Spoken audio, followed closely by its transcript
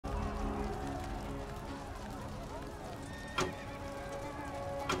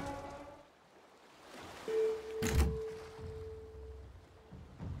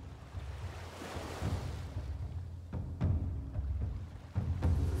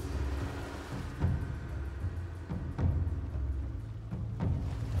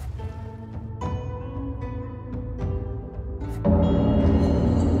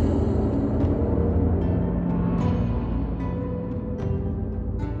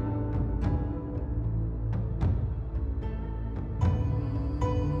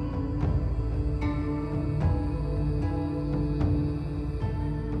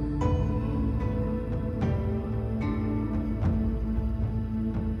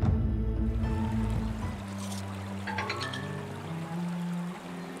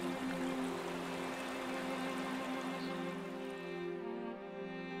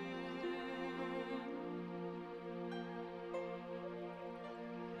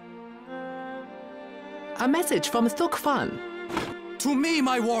A message from Thuk Fan. To me,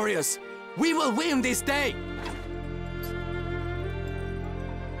 my warriors, we will win this day!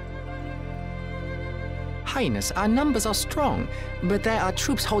 Highness, our numbers are strong, but there are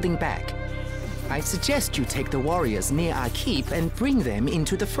troops holding back. I suggest you take the warriors near our keep and bring them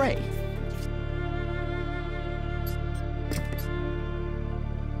into the fray.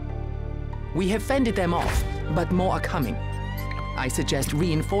 We have fended them off, but more are coming. I suggest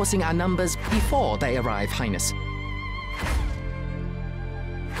reinforcing our numbers before they arrive, Highness.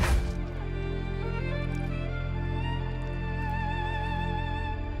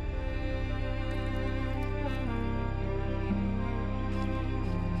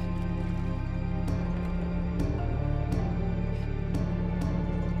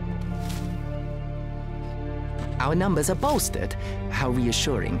 Our numbers are bolstered. How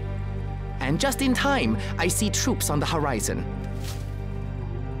reassuring. And just in time, I see troops on the horizon.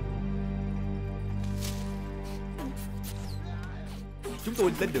 Chúng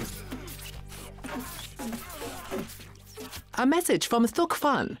tôi lên đường. A message from Thuk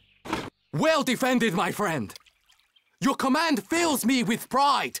Fan. Well defended, my friend! Your command fills me with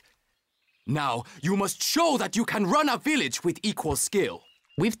pride! Now, you must show that you can run a village with equal skill.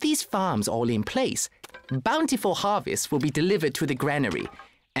 With these farms all in place, bountiful harvests will be delivered to the granary,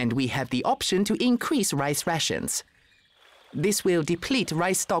 and we have the option to increase rice rations. This will deplete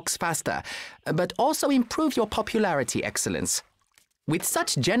rice stocks faster, but also improve your popularity, Excellence. With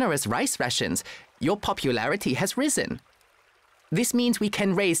such generous rice rations, your popularity has risen. This means we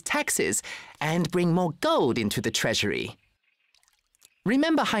can raise taxes and bring more gold into the treasury.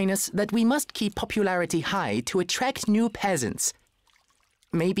 Remember, Highness, that we must keep popularity high to attract new peasants.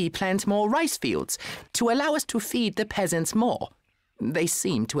 Maybe plant more rice fields to allow us to feed the peasants more. They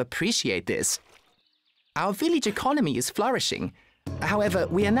seem to appreciate this. Our village economy is flourishing. However,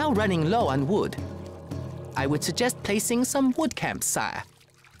 we are now running low on wood. I would suggest placing some wood camps, sire.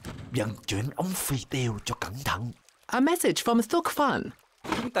 Vận chuyển ống phi tiêu cho cẩn thận. A message from Thuk Fan.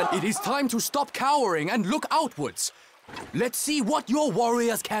 It is time to stop cowering and look outwards. Let's see what your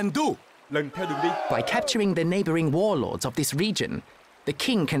warriors can do. Lần theo đường đi. By capturing the neighboring warlords of this region, the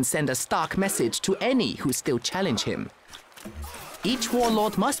king can send a stark message to any who still challenge him. Each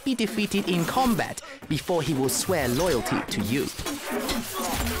warlord must be defeated in combat before he will swear loyalty to you.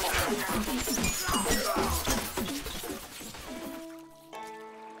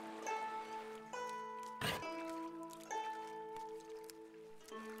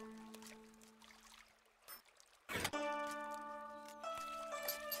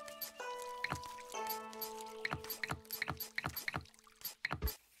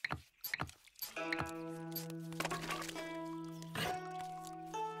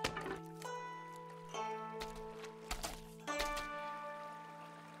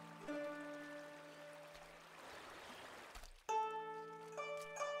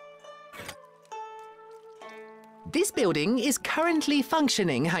 This building is currently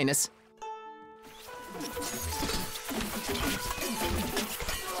functioning, Highness.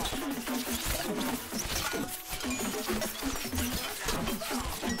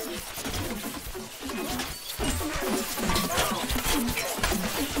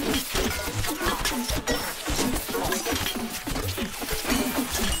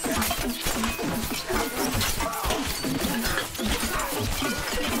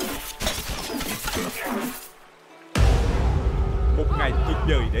 Một ngày tuyệt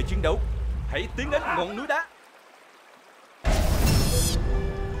vời để chiến đấu. Hãy tiến đến ngọn núi đá.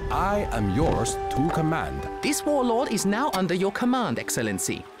 I am yours to command. This warlord is now under your command,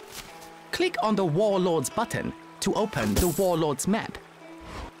 Excellency. Click on the Warlords button to open the Warlords map.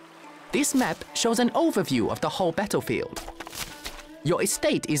 This map shows an overview of the whole battlefield. Your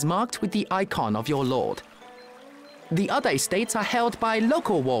estate is marked with the icon of your lord. The other estates are held by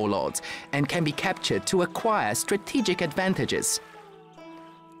local warlords and can be captured to acquire strategic advantages.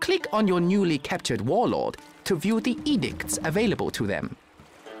 Click on your newly captured warlord to view the edicts available to them.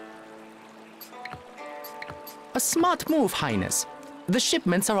 A smart move, Highness. The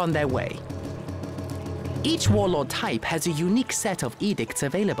shipments are on their way. Each warlord type has a unique set of edicts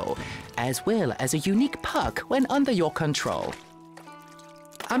available, as well as a unique perk when under your control.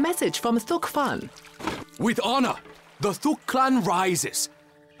 A message from Thuk Fan. With honor, the Thuk clan rises.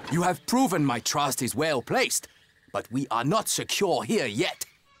 You have proven my trust is well placed, but we are not secure here yet.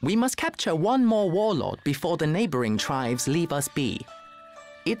 We must capture one more warlord before the neighboring tribes leave us be.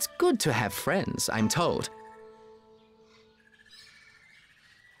 It's good to have friends, I'm told.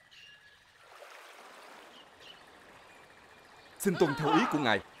 Xin tuân theo ý của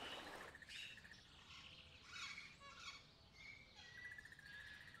ngài.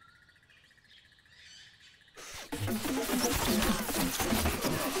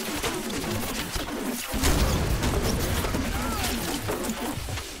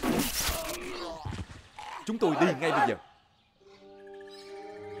 Chúng tôi đi ngay bây giờ.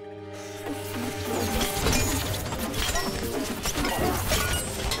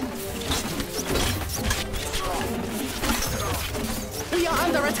 We are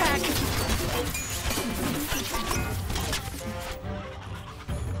under attack!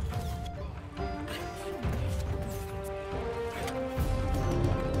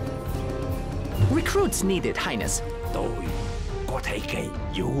 Recruits needed, Highness. Tôi có thấy cây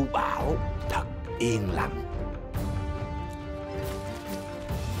vũ bão thật yên lặng.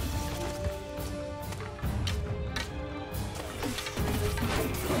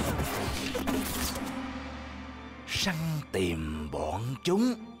 Săn tìm bọn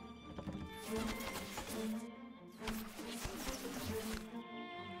chúng.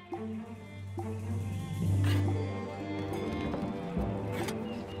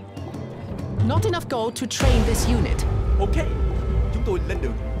 Not enough gold to train this unit. Ok, chúng tôi lên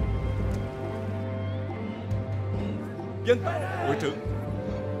đường. Dân, đội trưởng,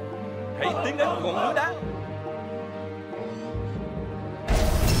 hãy tiến đến ngọn núi đá.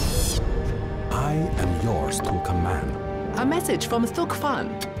 I am yours to command. A message from Thuk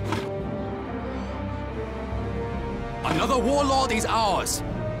Fan. Another warlord is ours.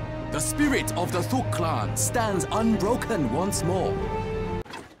 The spirit of the Thuk clan stands unbroken once more.